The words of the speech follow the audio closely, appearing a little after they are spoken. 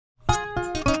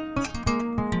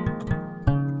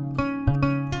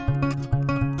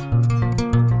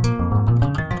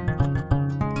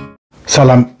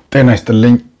ሰላም ጤና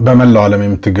ይስጥልኝ በመላው ዓለም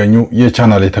የምትገኙ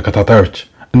የቻናሌ ተከታታዮች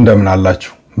እንደምን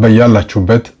አላችሁ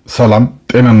በያላችሁበት ሰላም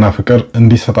ጤናና ፍቅር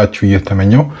እንዲሰጣችሁ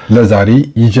እየተመኘው ለዛሬ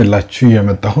ይጀላችሁ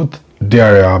የመጣሁት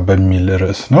ዲያሪያ በሚል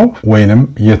ርዕስ ነው ወይንም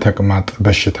የተቅማጥ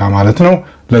በሽታ ማለት ነው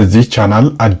ለዚህ ቻናል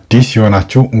አዲስ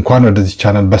የሆናችሁ እንኳን ወደዚህ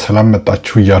ቻናል በሰላም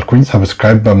መጣችሁ እያልኩኝ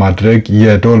ሰብስክራይብ በማድረግ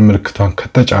የደወል ምልክቷን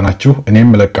ከተጫናችሁ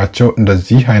እኔም መለቃቸው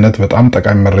እንደዚህ አይነት በጣም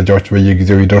ጠቃሚ መረጃዎች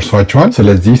በየጊዜው ይደርሷችኋል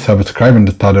ስለዚህ ሰብስክራይብ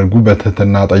እንድታደርጉ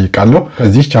በትህትና ጠይቃለሁ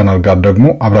ከዚህ ቻናል ጋር ደግሞ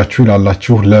አብራችሁ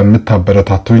ይላላችሁ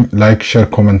ለምታበረታቱኝ ላይክ ሼር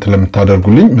ኮሜንት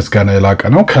ለምታደርጉልኝ ምስጋና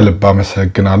የላቀ ነው ከልብ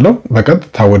አመሰግናለሁ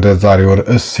በቀጥታ ወደ ዛሬው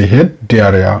ርዕስ ሲሄድ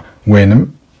ዲያሪያ ወይንም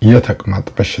የተቅማጥ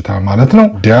በሽታ ማለት ነው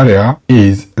Diarrhea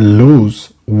is loose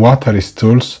watery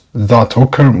stools that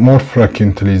occur more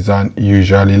frequently than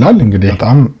usual ይላል እንግዲህ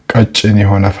በጣም ቀጭን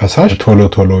የሆነ ፈሳሽ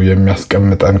ቶሎ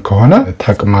የሚያስቀምጠን ከሆነ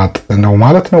ተቅማጥ ነው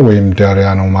ማለት ነው ወይም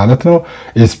ዲያሪያ ነው ማለት ነው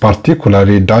is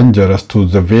particularly dangerous to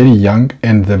the very young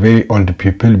and the very old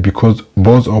people because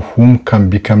both of whom can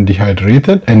become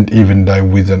dehydrated and even die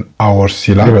within hours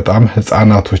ይላል በጣም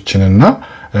ህፃናቶችንና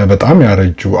በጣም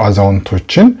ያረጁ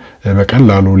አዛውንቶችን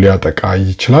በቀላሉ ሊያጠቃ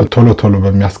ይችላል ቶሎ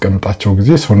በሚያስቀምጣቸው ጊዜ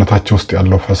ሰውነታቸው ውስጥ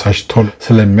ያለው ፈሳሽ ቶሎ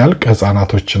ስለሚያልቅ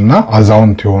ህፃናቶችና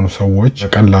አዛውንት የሆኑ ሰዎች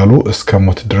በቀላሉ እስከ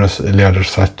ሞት ድረስ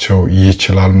ሊያደርሳቸው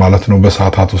ይችላል ማለት ነው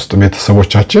በሰዓታት ውስጥ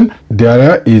ቤተሰቦቻችን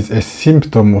Diarrhea is a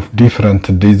symptom of different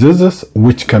diseases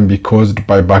which can be caused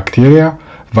by bacteria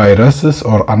viruses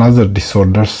or another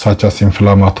disorders such as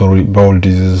inflammatory bowel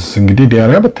disease እንግዲህ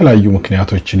ዲያሪያ በተለያዩ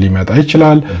ምክንያቶች ሊመጣ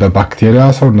ይችላል በባክቴሪያ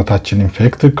ሰውነታችን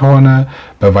ኢንፌክትድ ከሆነ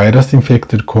በቫይረስ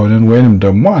ኢንፌክትድ ከሆነ ወይንም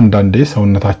ደግሞ አንዳንዴ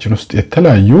ሰውነታችን ውስጥ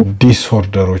የተለያዩ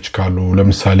ዲስኦርደሮች ካሉ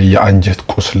ለምሳሌ የአንጀት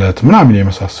ቁስለት ምናምን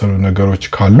የመሳሰሉ ነገሮች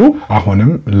ካሉ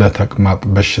አሁንም ለተቅማጥ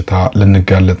በሽታ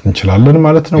ልንጋለጥ እንችላለን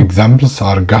ማለት ነው examples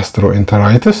are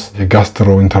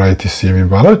gastroenteritis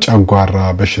የሚባለው ጨጓራ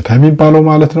በሽታ የሚባለው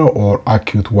ማለት ነው or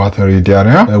acute watery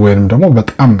diarrhea ወይንም ደግሞ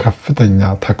በጣም ከፍተኛ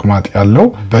ተቅማጥ ያለው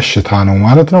በሽታ ነው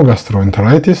ማለት ነው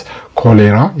gastroenteritis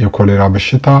ኮሌራ የኮሌራ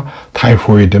በሽታ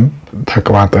ታይፎይድም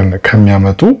ተቅማጥን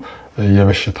ከሚያመጡ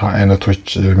የበሽታ አይነቶች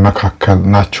መካከል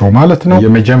ናቸው ማለት ነው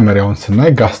የመጀመሪያውን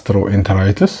ስናይ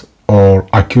gastroenteritis or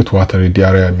acute watery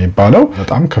diarrhea የሚባለው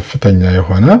በጣም ከፍተኛ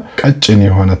የሆነ ቀጭን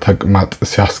የሆነ ተቅማጥ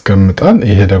ሲያስቀምጠን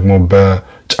ይሄ ደግሞ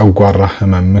በጨጓራ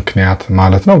ህመም ምክንያት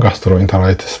ማለት ነው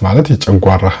gastroenteritis ማለት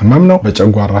የጨጓራ ህመም ነው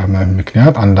በጨጓራ ህመም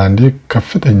ምክንያት አንዳንዴ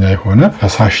ከፍተኛ የሆነ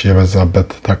ፈሳሽ የበዛበት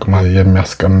ተቅማጥ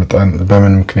የሚያስቀምጠን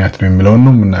በምን ምክንያት ነው የሚለው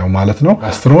ነው ምናየው ማለት ነው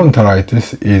gastroenteritis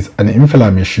is an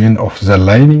inflammation of the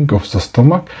lining of the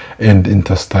stomach and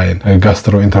intestine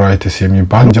gastroenteritis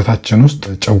የሚባል አንጀታችን ውስጥ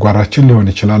ጨጓራችን ሊሆን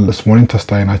ይችላል small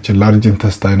intestine large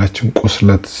intestine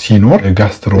ቁስለት ሲኖር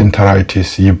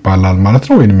gastroenteritis ይባላል ማለት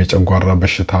ነው ወይንም የጨጓራ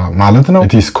በሽታ ማለት ነው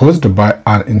is caused by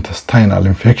an intestinal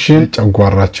infection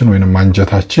ጨጓራችን ወይንም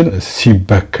አንጀታችን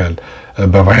ሲበከል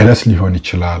በቫይረስ ሊሆን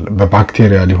ይችላል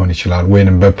በባክቴሪያ ሊሆን ይችላል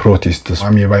ወይንም በፕሮቲስትስ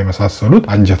አሜባ የመሳሰሉት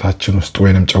አንጀታችን ውስጥ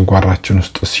ወይንም ጨጓራችን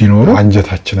ውስጥ ሲኖሩ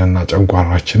አንጀታችንና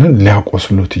ጨጓራችንን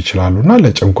ሊያቆስሉት ይችላሉና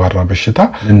ለጨጓራ በሽታ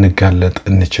ልንጋለጥ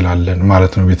እንችላለን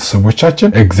ማለት ነው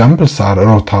ቤተሰቦቻችን examples are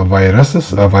rotaviruses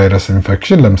በቫይረስ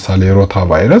ኢንፌክሽን ለምሳሌ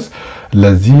ሮታቫይረስ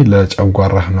ለዚህ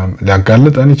ለጨጓራ ህመም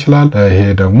ሊያጋልጠን ይችላል ይሄ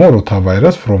ደግሞ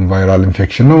ሮታቫይረስ from viral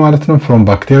infection ነው ማለት ነው from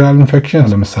bacterial infection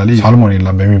ለምሳሌ ሳልሞኔላ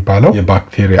በሚባለው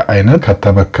የባክቴሪያ አይነት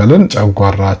ከተበከለን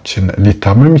ጨጓራችን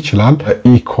ሊታመም ይችላል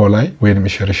ኢኮላይ ወይንም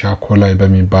ሸርሻ ኮላይ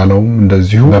በሚባለው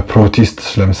እንደዚሁ በፕሮቲስት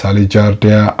ለምሳሌ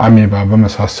ጃርዲያ አሜባ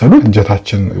በመሳሰሉ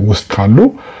አንጀታችን ውስጥ ካሉ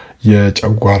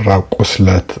የጨጓራ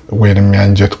ቁስለት ወይንም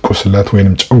የአንጀት ቁስለት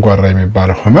ወይንም ጨጓራ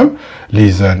የሚባለው ህመም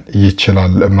ሊዘን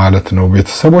ይችላል ማለት ነው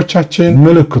ቤተሰቦቻችን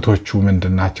ምልክቶቹ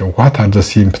ምንድናቸው what are the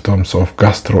symptoms of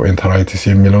gastroenteritis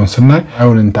የሚለውን ስናይ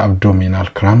violent abdominal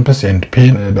cramps and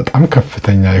pain በጣም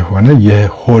ከፍተኛ የሆነ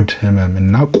የሆድ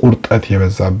ህመምና ቁርጠት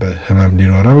የበዛበት ህመም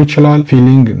ሊኖረው ይችላል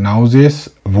feeling nauseous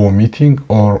vomiting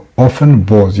or often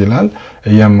both ይላል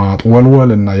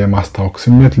የማጥወልወልና የማስታወክ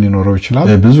ስሜት ሊኖረው ይችላል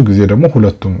ብዙ ጊዜ ደግሞ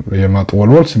ሁለቱም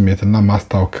የማጥወልወል ስሜትና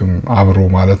ማስታወክም አብሮ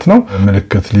ማለት ነው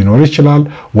ምልክት ሊኖር ይችላል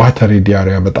watery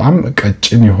diarrhea በጣም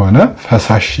ቀጭን የሆነ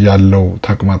ፈሳሽ ያለው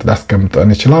ተቅማጥ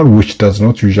ሊያስቀምጠን ይችላል which does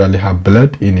not usually have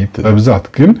blood in it በብዛት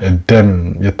ግን ደም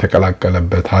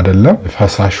የተቀላቀለበት አይደለም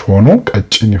ፈሳሽ ሆኖ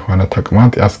ቀጭን የሆነ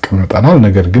ተቅማጥ ያስቀምጠናል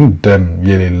ነገር ግን ደም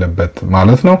የሌለበት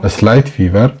ማለት ነው slight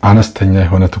fever አነስተኛ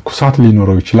የሆነ ትኩሳት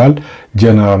ሊኖረው ይችላል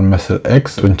ጀነራል መስል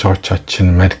ኤክስ ጡንቻዎቻችን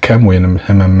መድከም ወይንም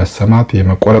ህመም መሰማት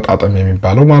የመቆረጣጠም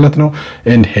የሚባለው ማለት ነው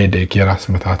ኤንድ ሄዴክ የራስ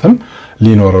ምታትም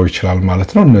ሊኖረው ይችላል ማለት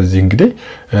ነው እነዚህ እንግዲህ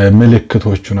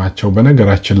ምልክቶቹ ናቸው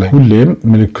በነገራችን ላይ ሁሌም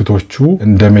ምልክቶቹ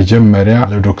እንደ መጀመሪያ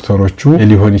ለዶክተሮቹ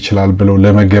ሊሆን ይችላል ብለው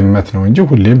ለመገመት ነው እንጂ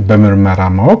ሁሌም በምርመራ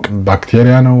ማወቅ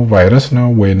ባክቴሪያ ነው ቫይረስ ነው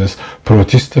ወይንስ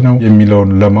ፕሮቲስት ነው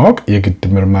የሚለውን ለማወቅ የግድ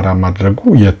ምርመራ ማድረጉ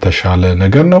የተሻለ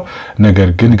ነገር ነው ነገር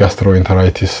ግን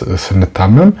ጋስትሮኢንተራይቲስ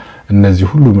ስንታመም እነዚህ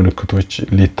ሁሉ ምልክቶች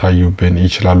ሊታዩብን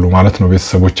ይችላሉ ማለት ነው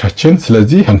ቤተሰቦቻችን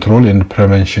ስለዚህ ኮንትሮል ኤንድ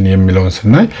ፕሪቨንሽን የሚለውን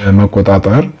ስናይ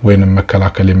መቆጣጠር ወይንም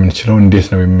መከላከል የምንችለው እንዴት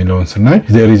ነው የሚለውን ስናይ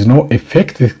there is no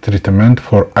effective treatment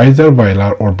for either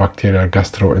viral or bacterial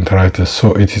gastroenteritis so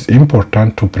it is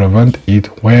important to prevent it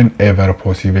whenever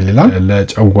possible ይላል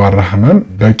ለጨጓራ ህመም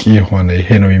በቂ የሆነ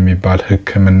ይሄ ነው የሚባል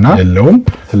ህክምና የለውም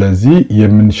ስለዚህ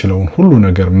የምንችለውን ሁሉ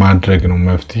ነገር ማድረግ ነው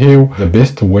መፍትሄው the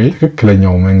best way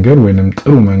ትክክለኛው መንገድ ወይንም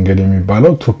ጥሩ መንገድ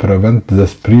የሚባለው to prevent the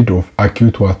spread of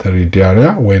acute watery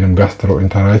diarrhea ወይንም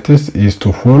gastroenteritis is to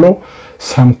follow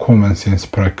some common sense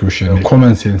precaution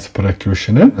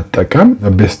ተጠቀም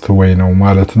the best way ነው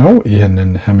ማለት ነው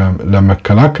ይሄንን ህመም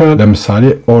ለመከላከል ለምሳሌ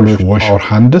always wash our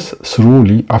hands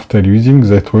thoroughly after using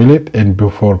the toilet and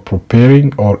before preparing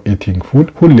or eating food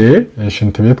ሁሌ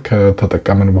ሽንት ቤት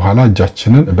ከተጠቀምን በኋላ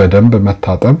እጃችንን በደንብ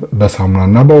መታጠብ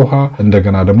በሳሙናና በውሃ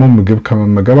እንደገና ደግሞ ምግብ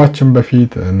ከመመገባችን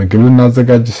በፊት ምግብ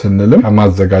ልናዘጋጅ ስንልም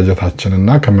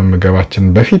ከማዘጋጀታችንና ከመመገባችን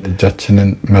በፊት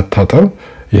እጃችንን መታጠብ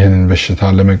ይሄንን በሽታ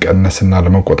ለመቀነስና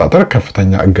ለመቆጣጠር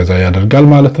ከፍተኛ እገዛ ያደርጋል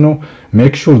ማለት ነው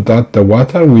make sure that the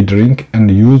water we drink and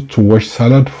use to wash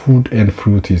salad food and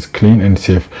fruit is clean and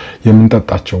safe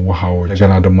የምንጠጣቸው ውሃዎች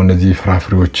ገና ደግሞ እነዚህ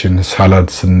ፍራፍሬዎችን ሳላድ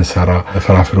ስንሰራ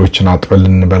ፍራፍሬዎችን አጥበን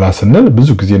እንበላ ስንል ብዙ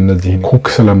ጊዜ እነዚህ ኩክ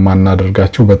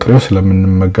ስለማናደርጋቸው በጥሬው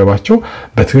ስለምንመገባቸው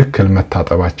በትክክል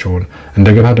መታጠባቸውን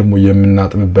እንደገና ደግሞ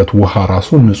የምናጥብበት ውሃ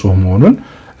ራሱ ንጹህ መሆኑን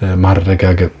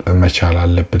ማረጋገጥ መቻል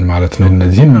አለብን ማለት ነው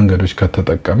እነዚህን መንገዶች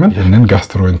ከተጠቀመን ይሄንን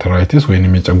ጋስትሮኢንተራይቲስ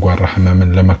ወይንም የጨጓራ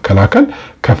ህመምን ለመከላከል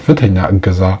ከፍተኛ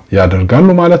እገዛ ያደርጋሉ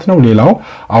ማለት ነው ሌላው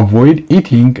avoid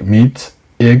eating meat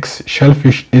eggs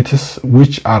shellfish eats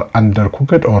which are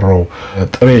undercooked or raw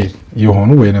ጥሬ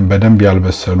የሆኑ ወይንም በደንብ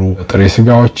ያልበሰሉ ጥሬ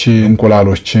ስጋዎችን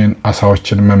እንቁላሎችን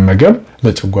አሳዎችን መመገብ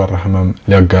ለጨጓራ ህመም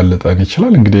ሊያጋልጠን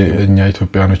ይችላል እንግዲህ እኛ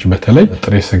ኢትዮጵያኖች በተለይ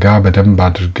ጥሬ ስጋ በደንብ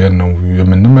አድርገን ነው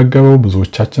የምንመገበው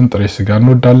ብዙዎቻችን ጥሬ ስጋ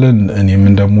እንወዳለን እኔም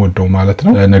እንደምወደው ማለት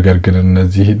ነው ነገር ግን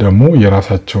እነዚህ ደግሞ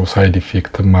የራሳቸው ሳይድ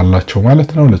ኢፌክትም አላቸው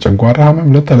ማለት ነው ለጨጓራ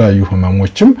ህመም ለተለያዩ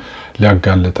ህመሞችም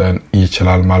ሊያጋልጠን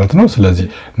ይችላል ማለት ነው ስለዚህ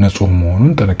ንጹህ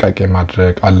መሆኑን ጥንቃቄ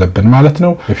ማድረግ አለብን ማለት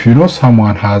ነው if you know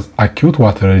someone has acute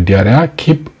watery diarrhea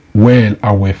keep well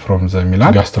away from the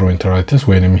milan gastroenteritis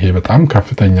ወይንም ይሄ በጣም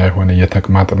ከፍተኛ የሆነ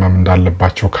የተቅማጥ ህመም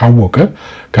እንዳለባቸው ካወቀ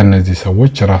ከነዚህ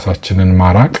ሰዎች ራሳችንን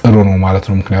ማራቅ ጥሩ ነው ማለት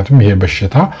ነው ምክንያቱም ይሄ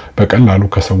በሽታ በቀላሉ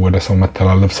ከሰው ወደ ሰው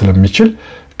መተላለፍ ስለሚችል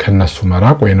ከነሱ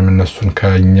መራቅ ወይንም እነሱን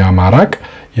ከኛ ማራቅ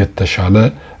የተሻለ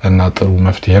እና ጥሩ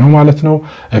መፍትሄ ነው ማለት ነው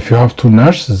if you have to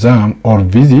nurse them or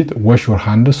visit wash your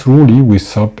hands thoroughly with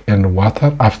soap and water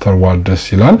afterwards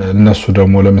ይላል እነሱ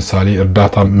ደግሞ ለምሳሌ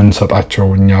እርዳታ ምንሰጣቸው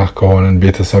እኛ ከሆነን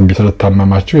ቤተሰብ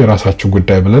ስለታመማቸው የራሳቸው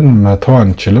ጉዳይ ብለን መተው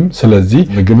አንችልም ስለዚህ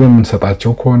ምግብ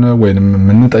ምንሰጣቸው ከሆነ ወይንም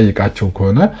ምንጠይቃቸው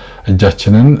ከሆነ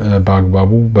እጃችንን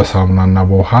በአግባቡ በሳሙናና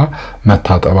በውሃ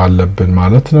መታጠብ አለብን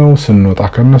ማለት ነው ስንወጣ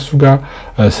ከነሱ ጋር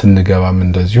ስንገባም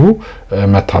እንደዚሁ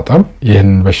መታጠብ ይሄን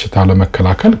በሽታ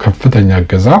ለመከላከል ከፍተኛ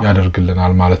እገዛ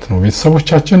ያደርግልናል ማለት ነው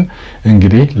ቤተሰቦቻችን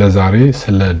እንግዲህ ለዛሬ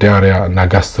ስለ ዲያሪያ እና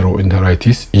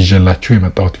ጋስትሮኢንተራይቲስ ይዤላችሁ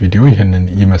የመጣሁት ቪዲዮ ይሄንን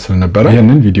ይመስል ነበር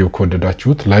ይሄንን ቪዲዮ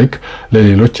ከወደዳችሁት ላይክ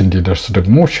ለሌሎች እንዲደርስ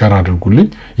ደግሞ ሼር አድርጉልኝ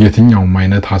የትኛውም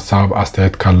አይነት ሐሳብ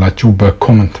አስተያየት ካላችሁ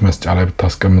በኮሜንት መስጫ ላይ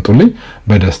ብታስቀምጡልኝ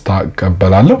በደስታ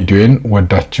እቀበላለሁ ቪዲዮን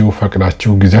ወዳችሁ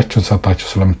ፈቅዳችሁ ጊዜያችሁን ሰጣችሁ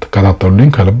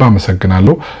ስለምትከታተሉልኝ ከልብ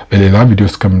አመሰግናለሁ በሌላ ቪዲዮ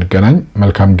እስከምንገናኝ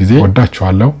መልካም ጊዜ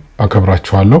ወዳችኋለሁ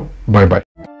አከብራችኋለሁ ባይ ባይ